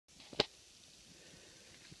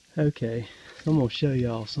Okay, so I'm going to show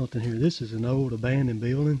y'all something here. This is an old abandoned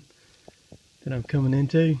building that I'm coming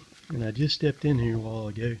into, and I just stepped in here a while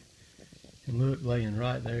ago, and look, laying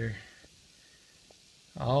right there.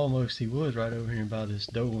 He was right over here by this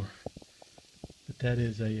door, but that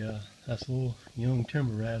is that's a little young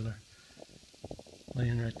timber rattler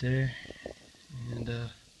laying right there. And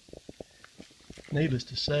needless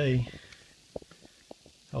to say,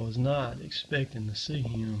 I was not expecting to see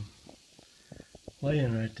him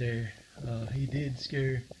laying right there. He did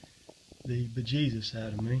scare the bejesus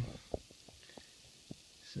out of me.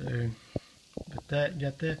 So, but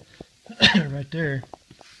got that right there.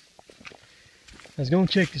 I was going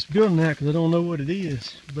to check this building out because I don't know what it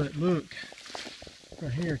is, but look,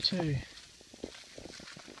 right here too,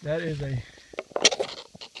 that is a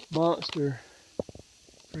monster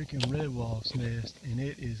freaking red wasp nest, and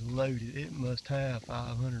it is loaded. It must have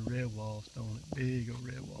 500 red wasps on it, big old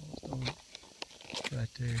red wasps on it, right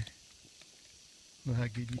there. I don't know how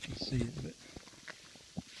good you can see it, but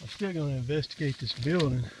I'm still going to investigate this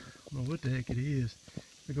building. I don't know what the heck it is.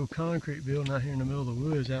 Big old concrete building out here in the middle of the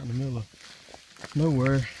woods, out in the middle of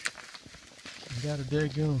nowhere. I got a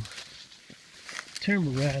daggone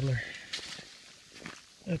timber rattler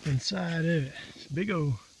up inside of it. It's a big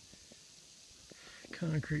old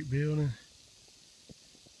concrete building.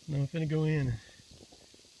 Now I'm finna go in.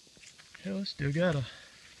 Hell, it's still got a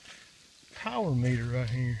power meter right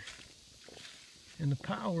here, and the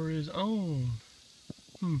power is on.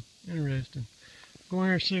 Interesting. Go in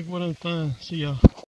here and see what I can find. See y'all.